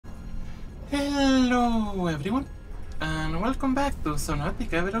Hello everyone, and welcome back to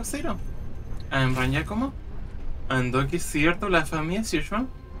Subnautica Episode 0. I'm Ran Giacomo, and Doc is here to laugh at me as usual.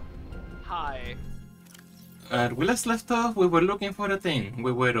 Hi. We last left off, we were looking for a thing.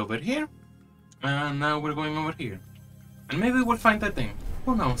 We were over here, and now we're going over here. And maybe we'll find that thing.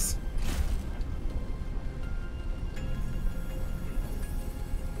 Who knows?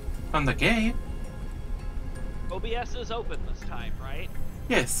 Found the cave. OBS is open this time, right?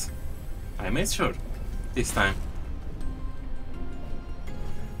 Yes, I made sure. This time.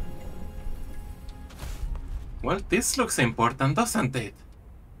 Well, this looks important, doesn't it?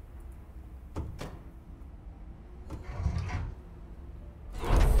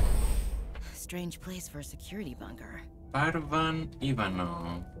 Strange place for a security bunker. Parvan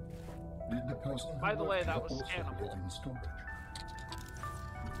Ivanov. By the way, that was scannable.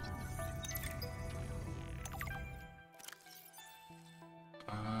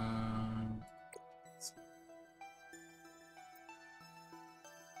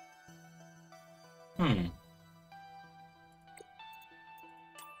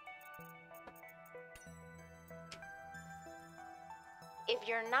 If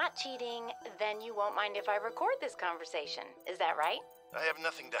you're not cheating, then you won't mind if I record this conversation. Is that right? I have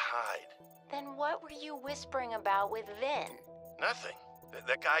nothing to hide. Then what were you whispering about with Vin? Nothing.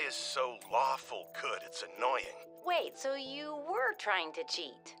 That guy is so lawful good, it's annoying. Wait, so you were trying to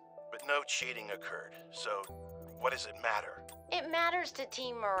cheat? But no cheating occurred, so what does it matter? It matters to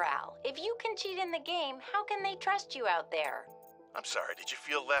team morale. If you can cheat in the game, how can they trust you out there? I'm sorry, did you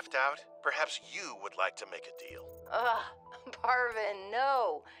feel left out? Perhaps you would like to make a deal. Ugh, Parvin,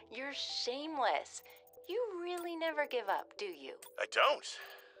 no. You're shameless. You really never give up, do you? I don't.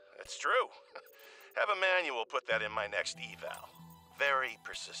 That's true. Have a manual put that in my next eval. Very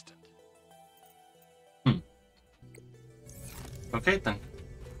persistent. Okay then.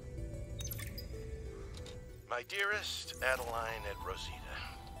 My dearest Adeline and Rosita.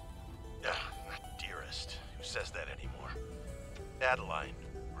 Not dearest. Who says that anymore? Adeline,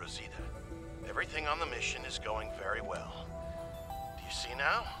 Rosita. Everything on the mission is going very well. Do you see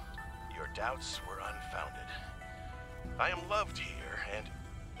now? Your doubts were unfounded. I am loved here, and...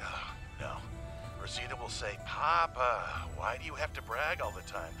 no. Rosita will say, Papa, why do you have to brag all the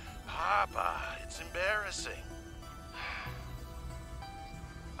time? Papa, it's embarrassing.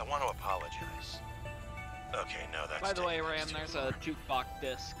 I want to apologize. Okay, no, that's... By the way, Ram, there's a jukebox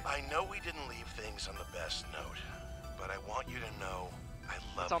disc. I know we didn't leave things on the best note, but I want you to know I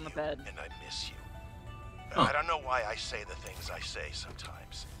love It's on the you bed. and I miss you. Oh. I don't know why I say the things I say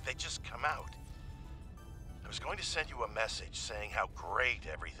sometimes. They just come out. I was going to send you a message saying how great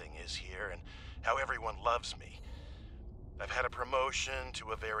everything is here and how everyone loves me. I've had a promotion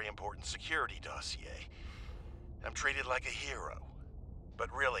to a very important security dossier. I'm treated like a hero.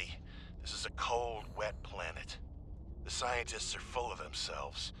 But really, this is a cold, wet planet. The scientists are full of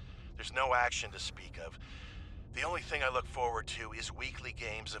themselves. There's no action to speak of. The only thing I look forward to is weekly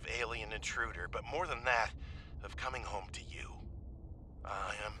games of Alien Intruder, but more than that, of coming home to you.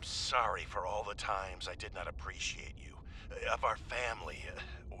 I am sorry for all the times I did not appreciate you, of our family,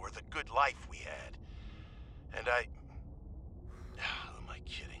 or the good life we had. And who am I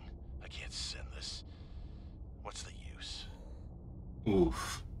kidding? I can't send this. What's the use?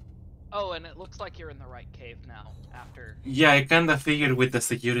 Oof. Oh, and it looks like you're in the right cave now, after... Yeah, I kinda figured with the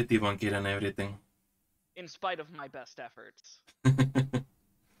security bunker and everything. In spite of my best efforts.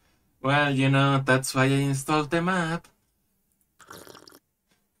 Well, you know, that's why I installed the map.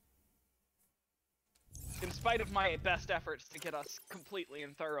 In spite of my best efforts to get us completely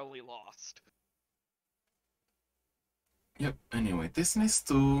and thoroughly lost. Yep, anyway, this needs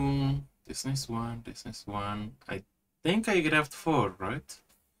 2, this needs 1, this needs 1. I think I grabbed 4, right?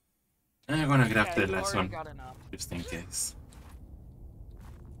 I'm gonna grab Yeah, the you've last already one, got enough. just in case.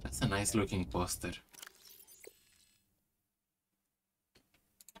 That's a nice looking poster.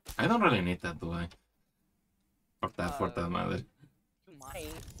 I don't really need that, do I? For that matter. You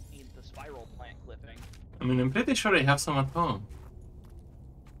might need the spiral plant clipping. I mean, I'm pretty sure I have some at home.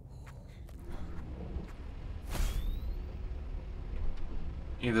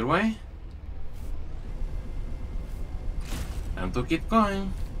 Either way, time to keep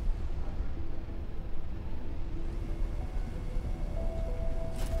going.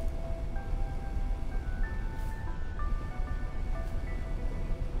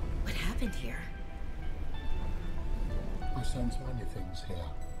 What happened here? I sense many things here.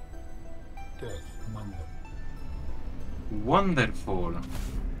 Death among them. Wonderful.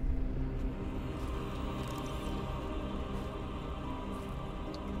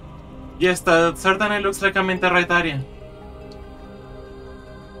 Yes, that certainly looks like I'm in the right area.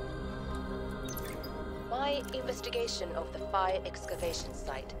 My investigation of the fire excavation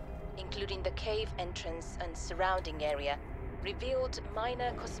site, including the cave entrance and surrounding area, revealed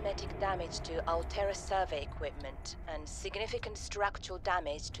minor cosmetic damage to Alterra survey equipment and significant structural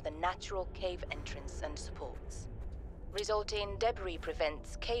damage to the natural cave entrance and supports. Resulting debris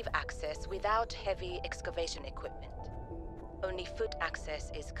prevents cave access without heavy excavation equipment. Only foot access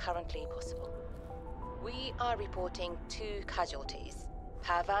is currently possible. We are reporting 2 casualties,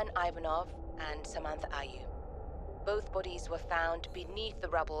 Pavan Ivanov and Samantha Ayou. Both bodies were found beneath the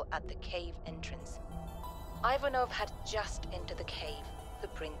rubble at the cave entrance. Ivanov had just entered the cave.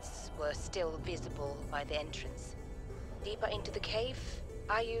 Footprints were still visible by the entrance. Deeper into the cave,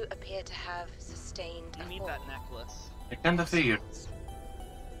 Ayou appeared to have sustained You a need fall. that necklace. I kinda figured.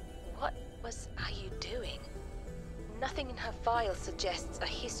 What was Ayou doing? Nothing in her file suggests a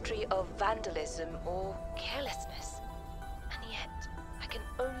history of vandalism or carelessness. And yet, I can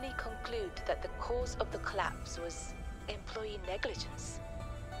only conclude that the cause of the collapse was employee negligence.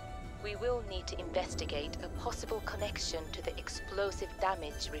 We will need to investigate a possible connection to the explosive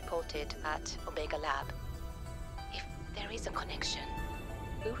damage reported at Omega Lab. If there is a connection,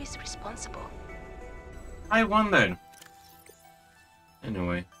 who is responsible? I wonder.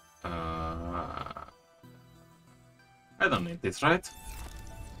 Anyway, I don't need this, right?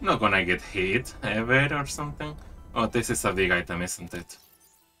 Not gonna get hit ever or something. Oh, this is a big item, isn't it?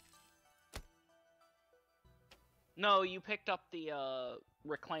 No, you picked up the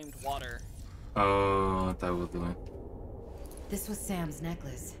reclaimed water. Oh, that will do it. This was Sam's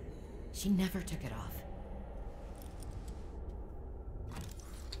necklace. She never took it off.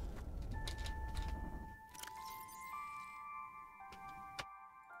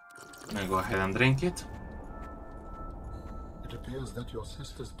 I'll go ahead and drink it. It appears that your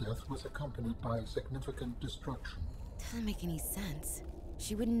sister's death was accompanied by significant destruction. Doesn't make any sense.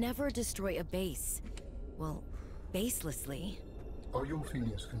 She would never destroy a base. Well, baselessly. Are your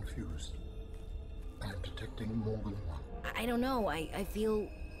feelings confused? I am detecting more than one. I don't know. I feel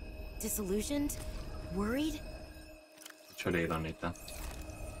disillusioned, worried. Actually, I don't need that.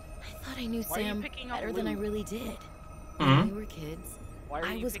 I thought I knew Why are you Sam picking up better than I loot? really did. Hmm? When we were kids, Why are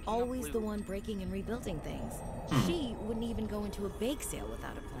I you was picking up always the loot? one breaking and rebuilding things. She wouldn't even go into a bake sale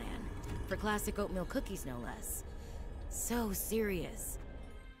without a plan. For classic oatmeal cookies, no less. So serious.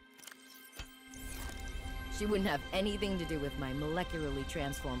 She wouldn't have anything to do with my molecularly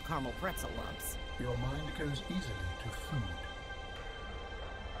transformed caramel pretzel lumps. Your mind goes easily to food.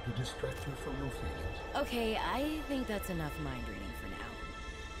 To distract you from your feelings. Okay, I think that's enough mind reading for now.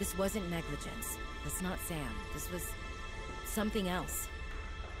 This wasn't negligence. That's not Sam. This was something else.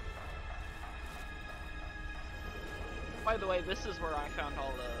 By the way, this is where I found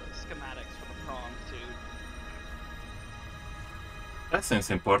all the schematics for the prawn suit. That seems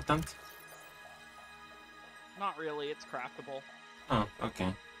important. Not really, it's craftable. Oh,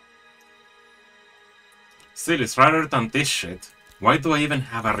 okay. Still, it's rather than this shit. Why do I even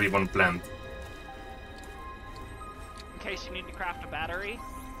have a ribbon plant? In case you need to craft a battery.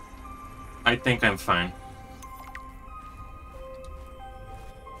 I think I'm fine.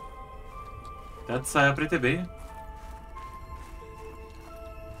 That's pretty big.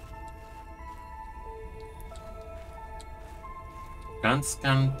 Can't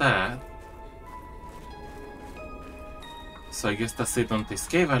scan that. So I guess that's it on this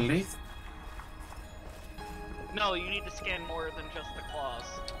cave at least. No, you need to scan more than just the claws.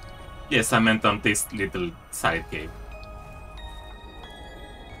 Yes, I meant on this little side cave.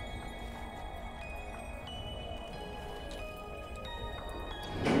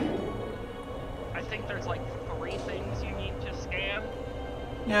 I think there's like 3 things you need to scan.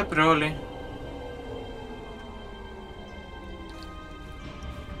 Yeah, probably.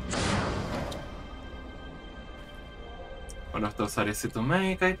 One of those are easy to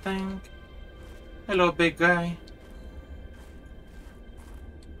make, I think. Hello, big guy.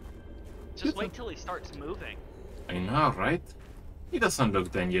 Just wait till he starts moving. I know, right? He doesn't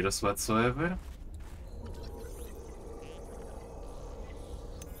look dangerous whatsoever.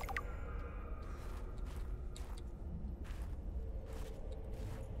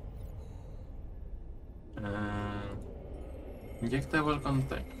 Injectable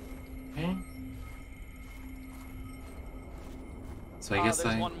contact. Okay. So I guess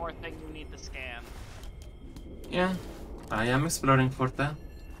There's one more thing you need to scan. Yeah, I am exploring for that.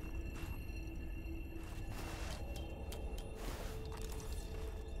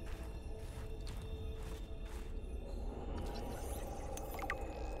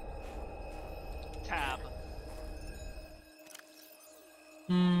 Tab.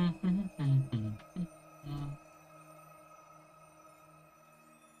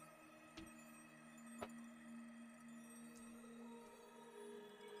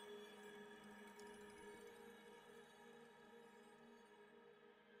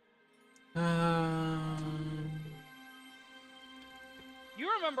 You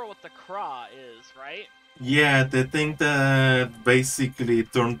remember what the Kra is, right? Yeah, the thing that basically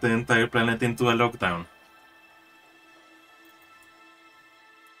turned the entire planet into a lockdown.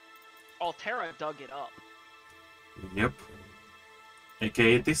 Alterra dug it up. Yep.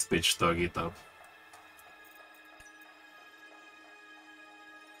 AKA this bitch dug it up.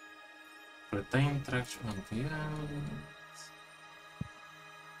 Retain traction on the ends.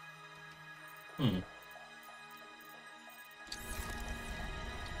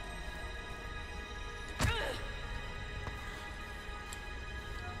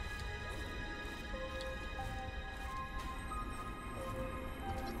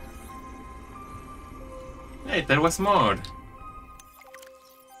 Hey, there was more.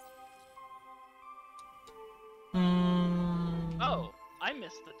 Oh, I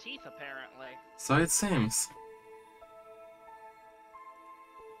missed the teeth apparently. So it seems.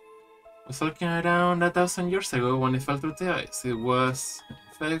 I was looking around 1,000 years ago when it fell through the ice. It was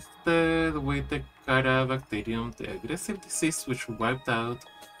infected with the Kara bacterium, the aggressive disease which wiped out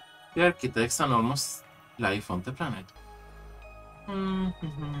the architects and almost life on the planet.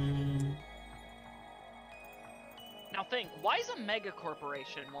 Now think, why does a mega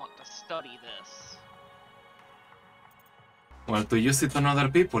corporation want to study this? Well, to use it on other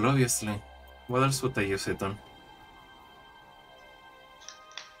people, obviously. What else would they use it on?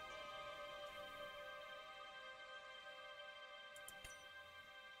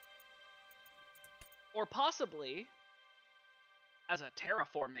 Or possibly as a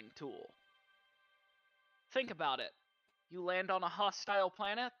terraforming tool. Think about it. You land on a hostile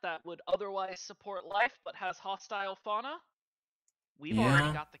planet that would otherwise support life but has hostile fauna. We've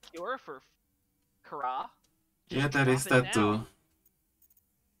already got the cure for Kara. Yeah, there is that too.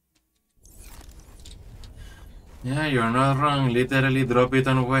 Yeah, you're not wrong. Literally drop it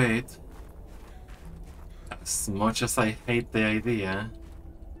and wait. As much as I hate the idea.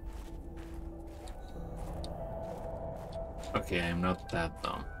 Okay, I'm not that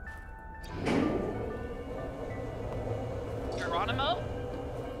dumb. Geronimo?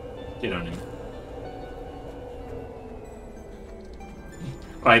 Geronimo.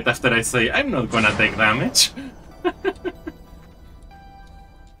 Right after I say, I'm not gonna take damage.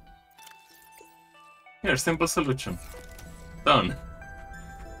 Here, simple solution. Done.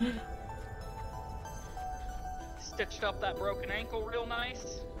 Stitched up that broken ankle real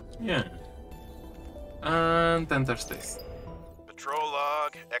nice. Yeah. And enter stays. Patrol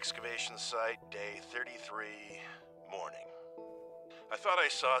log, excavation site, day 33, morning. I thought I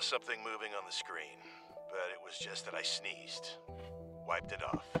saw something moving on the screen, but it was just that I sneezed. Wiped it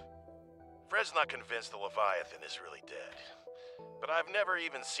off. Fred's not convinced the Leviathan is really dead, but I've never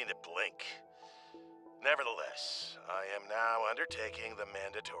even seen it blink. Nevertheless, I am now undertaking the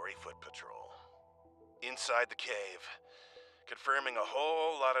mandatory foot patrol. Inside the cave, confirming a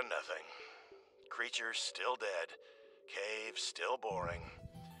whole lot of nothing. Creatures still dead, cave still boring.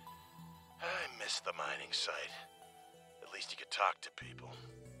 I miss the mining site. At least you could talk to people.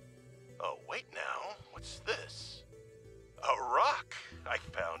 Oh, wait now, what's this? A rock! I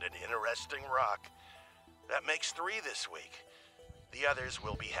found an interesting rock. That makes 3 this week. The others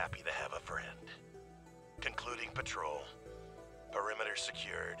will be happy to have a friend. Concluding patrol. Perimeter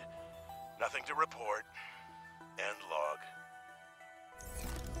secured. Nothing to report. End log.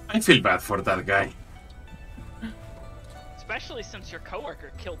 I feel bad for that guy. Especially since your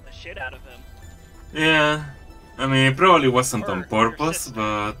coworker killed the shit out of him. Yeah. I mean, it probably wasn't Or on your purpose, sister.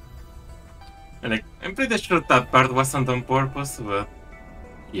 but... Like, I'm pretty sure that part wasn't on purpose, but...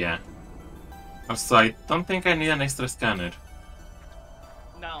 Yeah. Also, I don't think I need an extra scanner.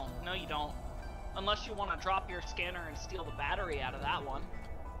 No, you don't. Unless you want to drop your scanner and steal the battery out of that one.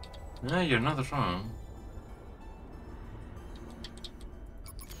 No, you're not wrong.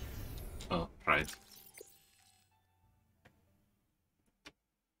 Oh, right.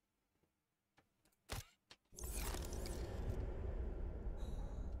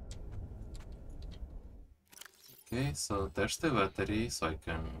 Okay, so there's the battery, so I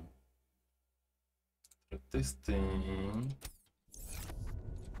can put this thing.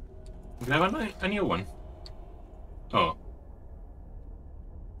 Grab a new one. Oh.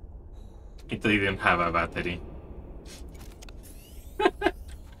 It didn't have a battery.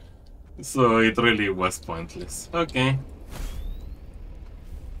 So it really was pointless. Okay.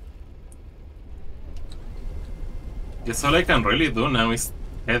 Guess all I can really do now is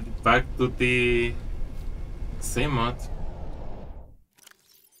head back to the same mod.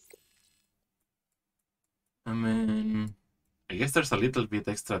 I mean, I guess there's a little bit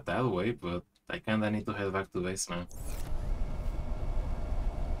extra that way, but I kinda need to head back to base now.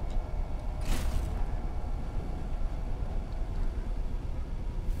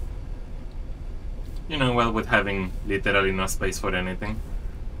 You know, well, with having literally no space for anything.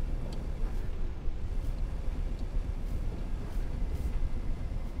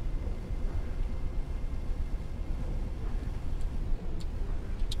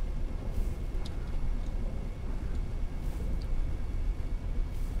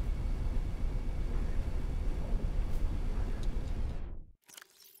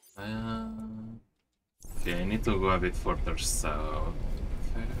 Okay, I need to go a bit further south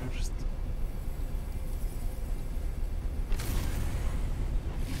first.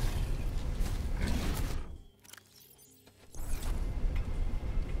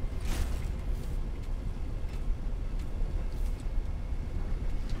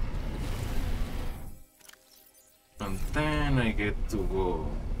 And then I get to go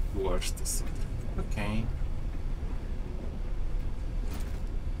towards the city. Okay.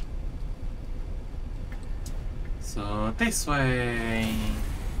 So this way.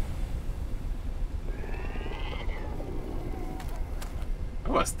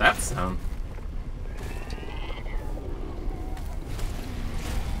 What was that sound?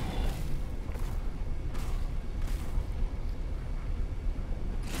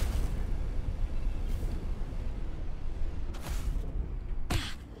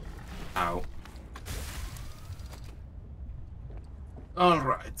 Ow.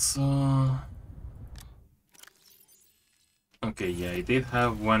 Alright, so... Okay, yeah, I did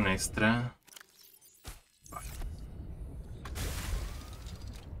have one extra.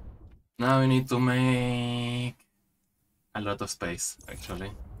 Now we need to make a lot of space,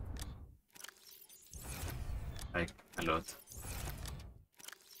 actually. Like, a lot.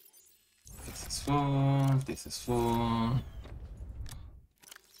 This is full, this is full.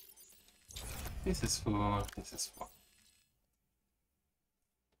 This is full, this is full.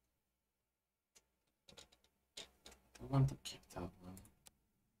 I want to keep that one.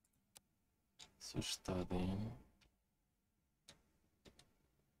 So studying.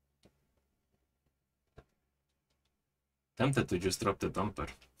 Tempted to just drop the dumper.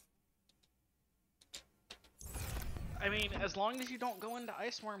 I mean, as long as you don't go into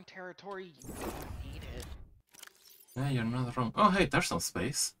iceworm territory, you don't need it. Yeah, you're not wrong. Oh, hey, there's some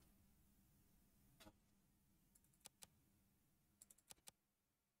space.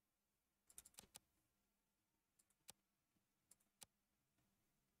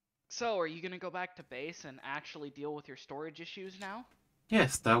 So, are you gonna go back to base and actually deal with your storage issues now?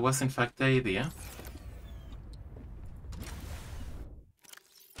 Yes, that was in fact the idea.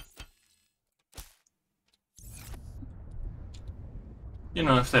 You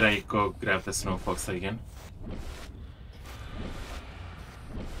know, after I go grab the snowfox again.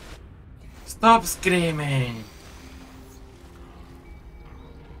 Stop screaming!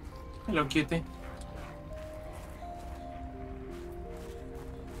 Hello, cutie.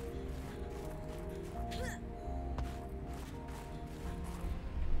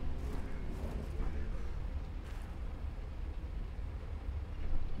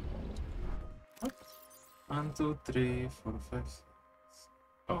 One, two, three, four, five, six.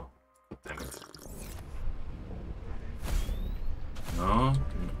 Oh, damn it. No,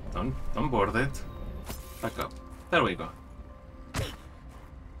 don't board it. Back up. There we go.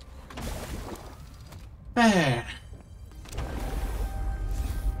 There.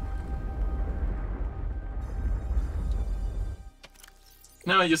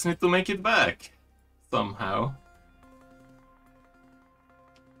 Now I just need to make it back. Somehow.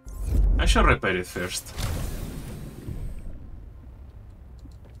 I should repair it first.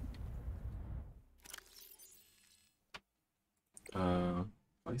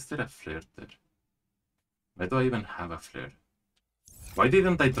 Why is there a flare there? Why do I even have a flare? Why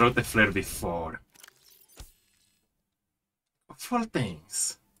didn't I throw the flare before? Of all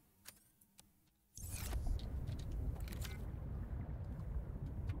things.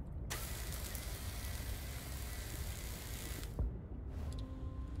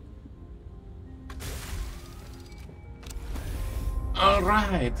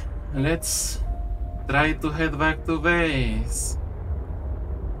 Alright, let's try to head back to base.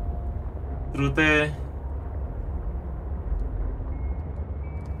 Through the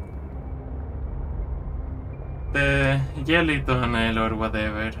jelly tunnel or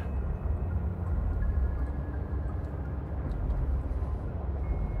whatever.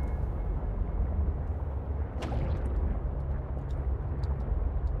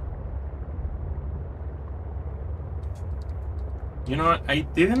 You know,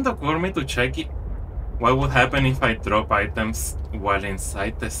 it didn't occur me to check it. What would happen if I drop items while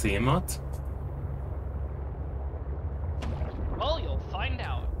inside the Seamoth? Well, you'll find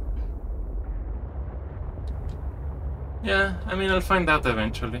out. Yeah, I mean, I'll find out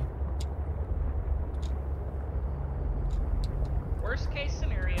eventually.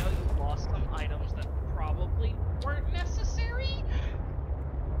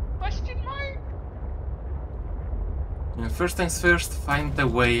 And first things first, find the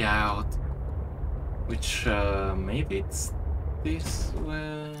way out. Which, maybe it's this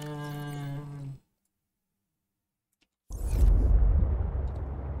way.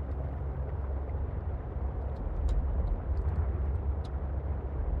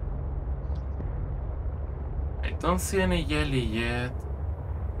 I don't see any jelly yet.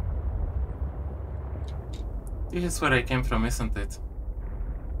 This is where I came from, isn't it?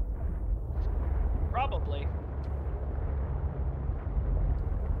 Probably.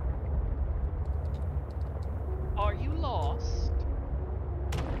 Are you lost?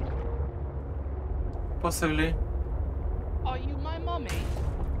 Possibly. Are you my mummy?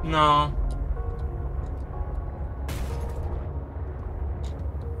 No.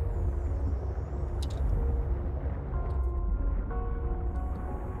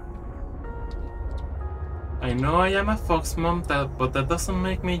 I know I am a fox mom, but that doesn't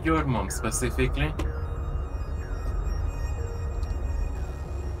make me your mom specifically.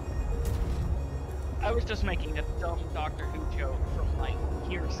 I was just making a dumb Doctor Who joke from like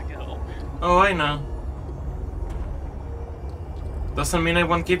years ago. Oh, I know. Doesn't mean I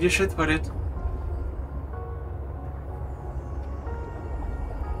won't give you shit for it.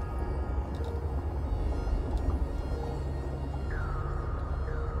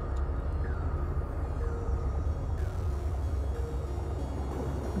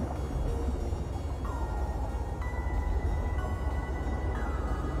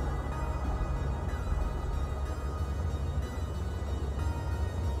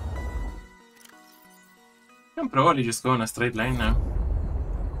 I'm probably just go on a straight line now.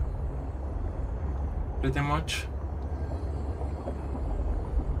 Pretty much.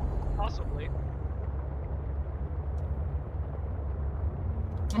 Possibly.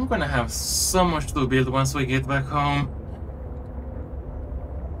 I'm gonna have so much to build once we get back home.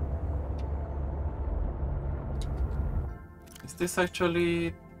 Is this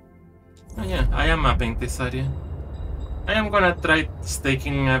actually... Oh yeah, I am mapping this area. I am gonna try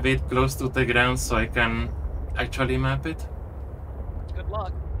staking a bit close to the ground so I can actually map it. Good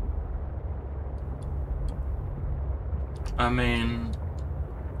luck. I mean...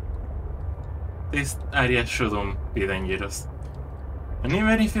 This area shouldn't be dangerous. And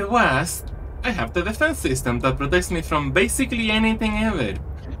even if it was, I have the defense system that protects me from basically anything ever.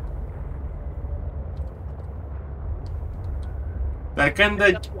 That kinda...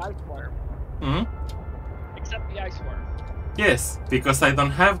 Except the ice worm. Hmm? Except the ice worm. Yes, because I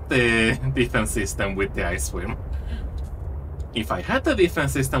don't have the defense system with the ice worm. If I had the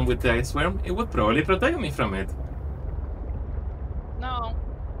defense system with the ice worm, it would probably protect me from it. No.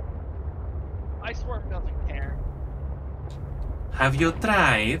 Ice worm doesn't care. Have you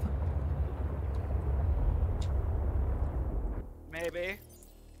tried? Maybe.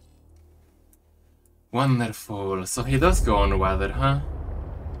 Wonderful. So he does go on water, huh?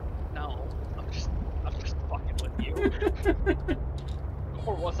 No. I'm just fucking with you.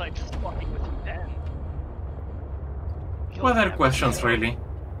 Or was I just fucking with you then? You'll What other never questions, know. really?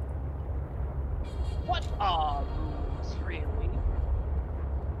 What are rules, really?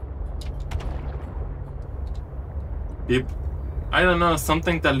 I don't know,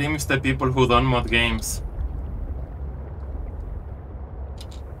 something that limits the people who don't mod games.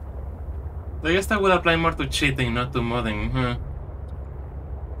 I guess that would apply more to cheating, not to modding, huh?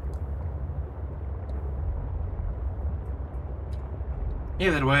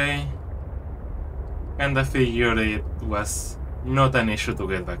 Either way, kinda figured it was not an issue to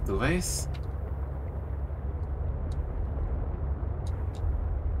get back to base.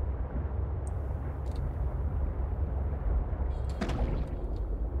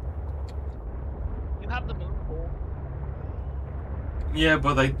 You have the moon pool. Yeah,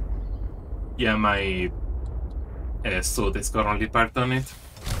 but yeah, my suit is currently parked on it.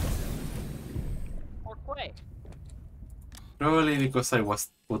 Or Quay. Probably because I was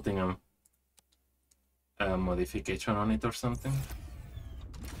putting a modification on it or something.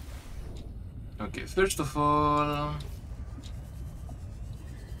 Okay, first of all...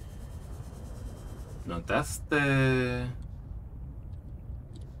 No, that's the...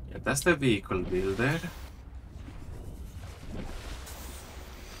 Yeah, that's the vehicle builder.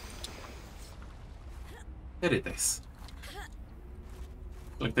 There it is.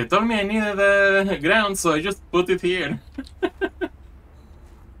 Like, they told me I needed a ground, so I just put it here.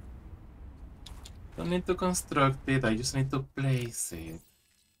 Don't need to construct it, I just need to place it.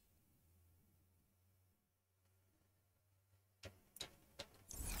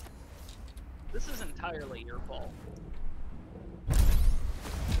 This is entirely your fault.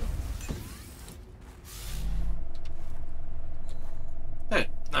 Hey,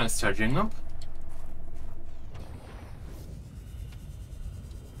 now it's charging up.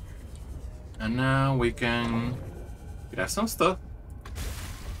 And now we can grab some stuff.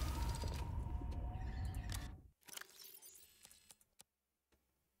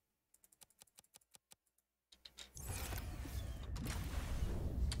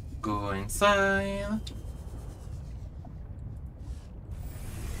 Go inside.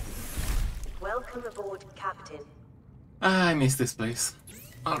 Welcome aboard, Captain. I miss this place.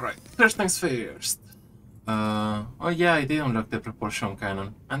 Alright, first things first. Oh yeah, I did unlock the propulsion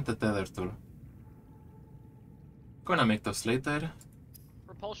cannon and the tether tool. Gonna make those later.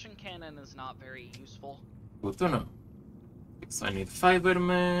 Propulsion cannon is not very useful. Good to know. So I need fiber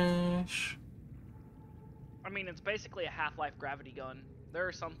mesh. I mean, it's basically a Half-Life gravity gun. There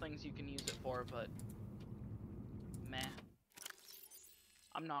are some things you can use it for, but meh.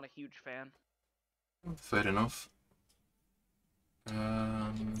 I'm not a huge fan. Fair enough.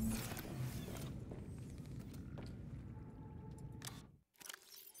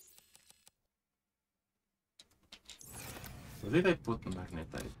 Where did I put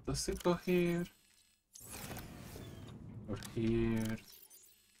magnetite? Does it go here? Or here?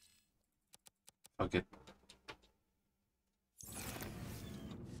 Fuck it.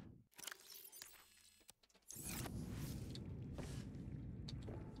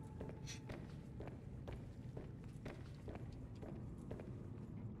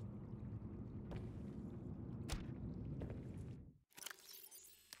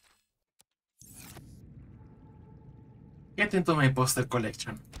 Get into my poster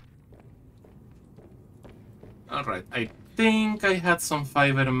collection. Alright, I think I had some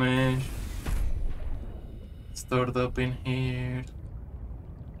fiber mesh stored up in here.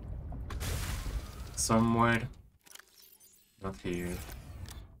 Somewhere. Not here.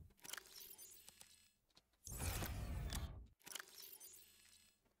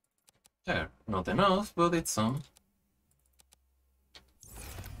 There, not enough, but it's some.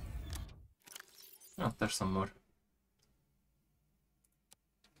 Oh, there's some more.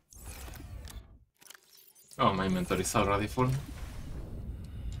 Oh, my inventory is already full.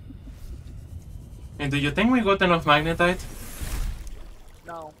 And do you think we got enough magnetite?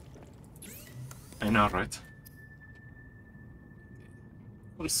 No. I know, right?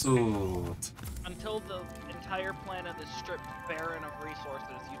 Full suit. Until the entire planet is stripped barren of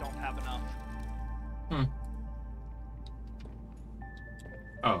resources, you don't have enough. Hmm.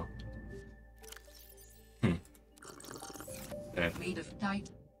 Oh. Hmm. There. Made of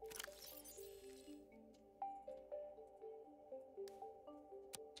tight.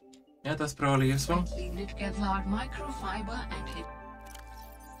 Yeah, that's probably useful. Knit Kevlar microfiber and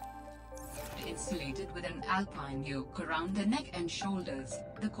insulated with an alpine yoke around the neck and shoulders.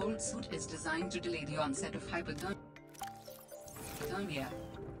 The cold suit is designed to delay the onset of hypothermia.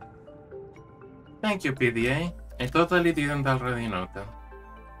 Thank you, PDA. I totally didn't already know that.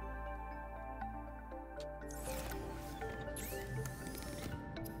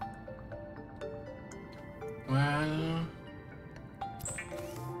 Well...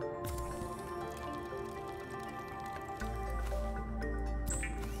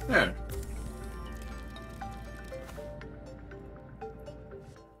 There.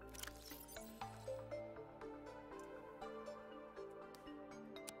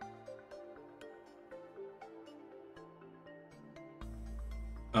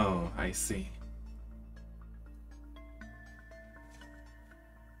 Oh, I see.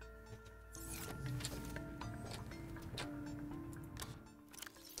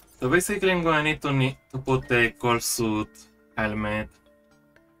 So basically I'm gonna need to put the cold suit helmet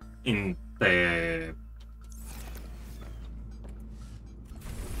in the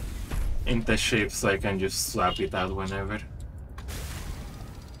ship so I can just swap it out whenever.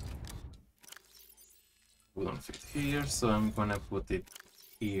 We don't fit here, so I'm gonna put it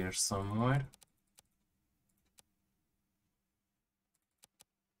here somewhere.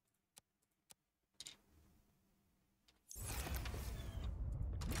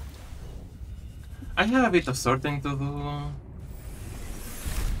 I have a bit of sorting to do.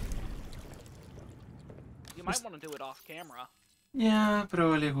 You might want to do it off camera. Yeah,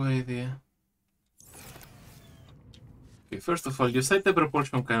 probably a good idea. Okay, first of all, you said the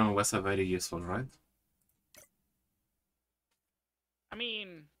propulsion cannon was a very useful, right? I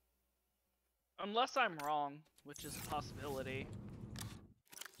mean, unless I'm wrong, which is a possibility.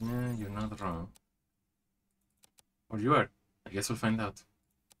 Yeah, you're not wrong. Or you are. I guess we'll find out.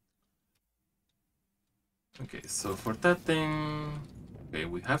 Okay, so for that thing... Okay,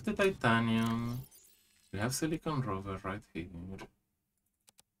 we have the titanium. We have silicon rubber right here.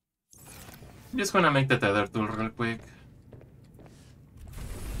 I'm just gonna make the tether tool real quick.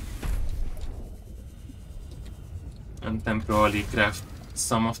 And then probably craft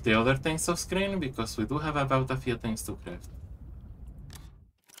some of the other things off screen because we do have about a few things to craft.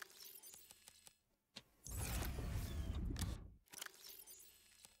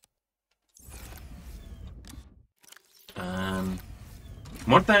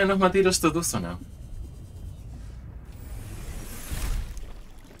 More than enough materials to do so now.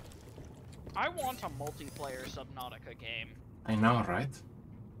 I want a multiplayer Subnautica game. I know, right?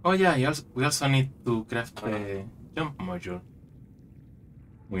 Oh yeah, we also need to craft the jump module.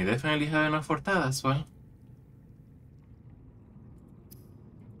 We definitely have enough for that as well.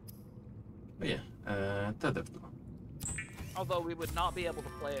 But yeah, that. Although we would not be able to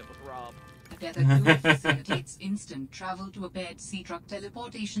play it with Rob. Together Cube facilitates instant travel to a bed sea truck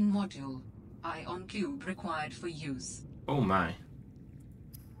teleportation module. Ion cube required for use. Oh my.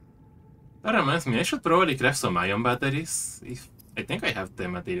 That reminds me, I should probably craft some ion batteries. I think I have the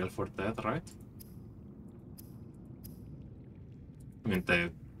material for that, right? I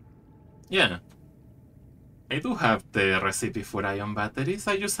mean, yeah. I do have the recipe for ion batteries,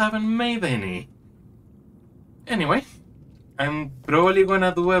 I just haven't made any. Anyway, I'm probably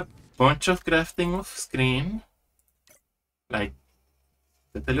gonna do a bunch of crafting off screen. Like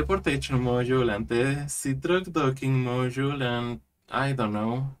the teleportation module and the sea truck docking module and I don't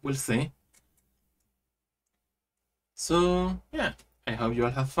know, we'll see. So yeah, I hope you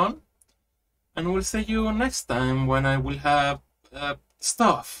all have fun. And we'll see you next time when I will have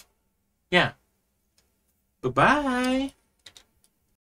stuff. Yeah. Goodbye!